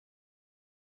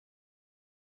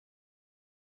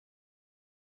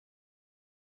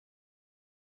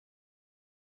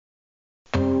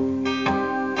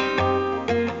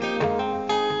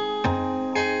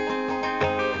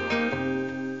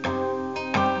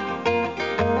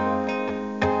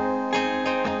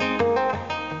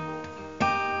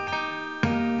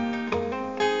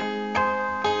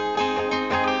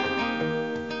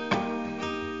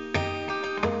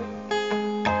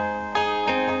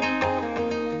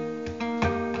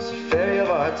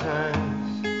our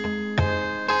times,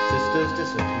 sisters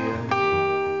disappear.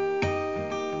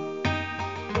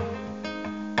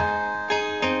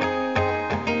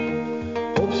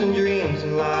 Hopes and dreams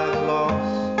and lives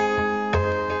lost,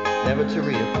 never to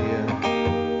reappear.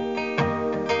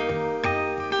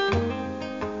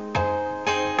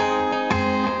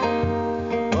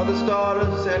 Mother's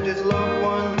daughters and his loved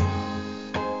ones,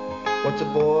 what's a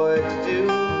boy to do?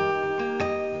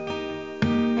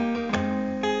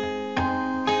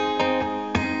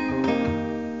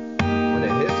 When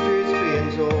their history is being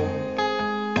told,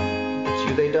 but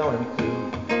you they don't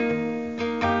include.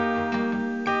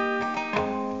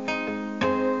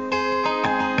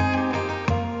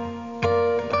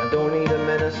 I don't need a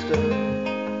minister,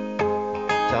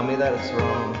 tell me that it's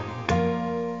wrong.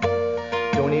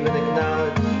 Don't even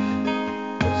acknowledge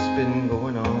what's been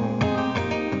going on.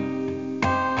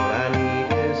 What I need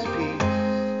is peace.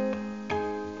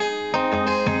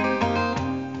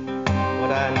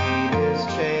 What I need is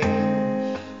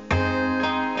change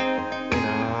in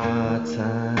our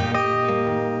time.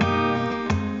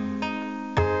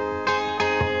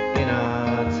 In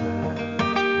our time.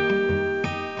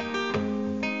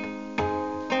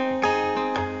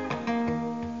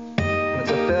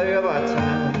 It's a failure of our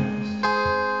times.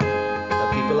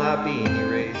 People are being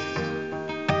erased.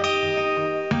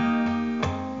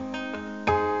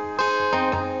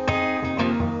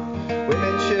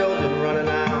 Women, children running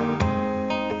out,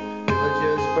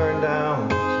 villages burned down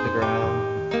to the ground.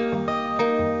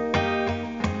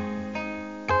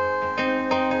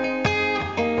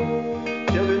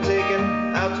 Children taken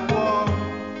out to war,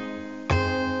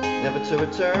 never to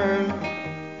return.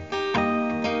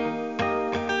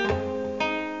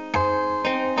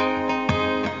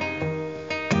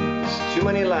 Too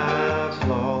many lives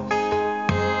lost,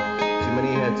 too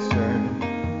many heads turned.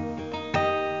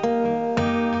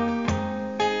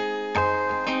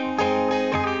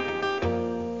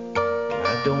 I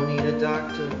don't need a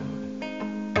doctor,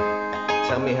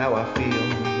 tell me how I feel.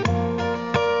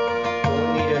 Don't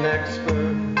need an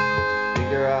expert to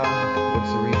figure out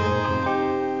what's real.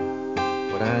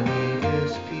 What I need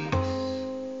is peace.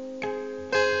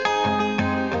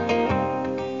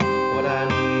 What I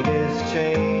need is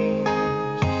change.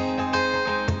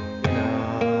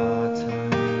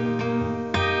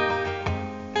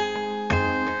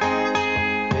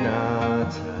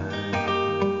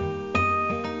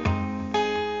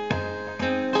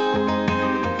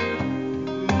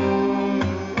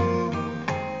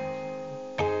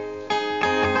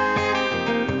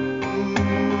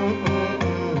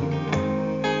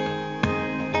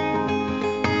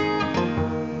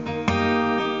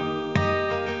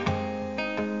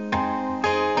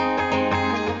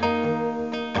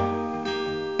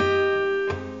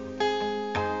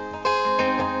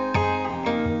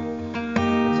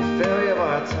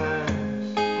 Times,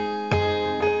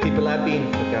 people have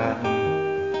been forgotten.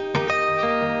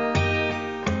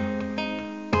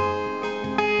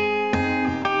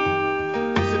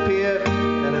 Disappeared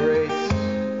and erased,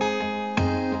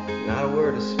 not a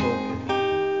word is spoken.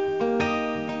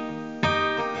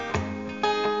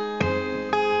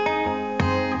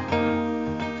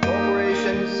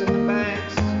 Corporations and the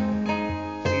banks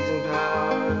seizing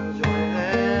power and joining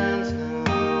hands now.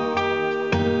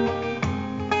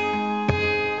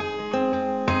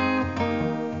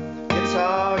 It's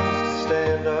hard just to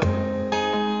stand up,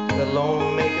 let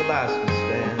alone make a lasting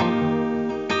stand.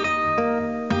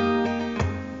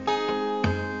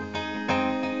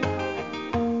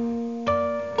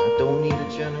 I don't need a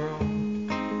general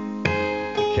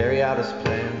to carry out his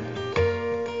plans.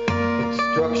 The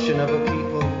destruction of a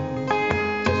people,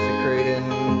 desecrating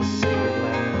the sacred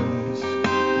lands.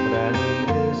 What I need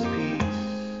is peace.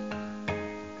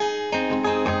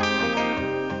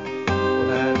 What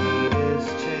I need is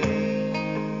change.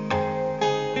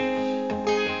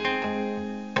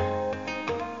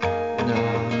 In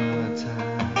our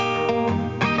time,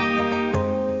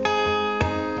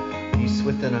 peace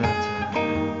within our time,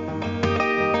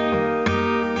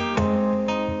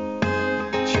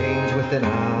 change within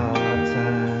our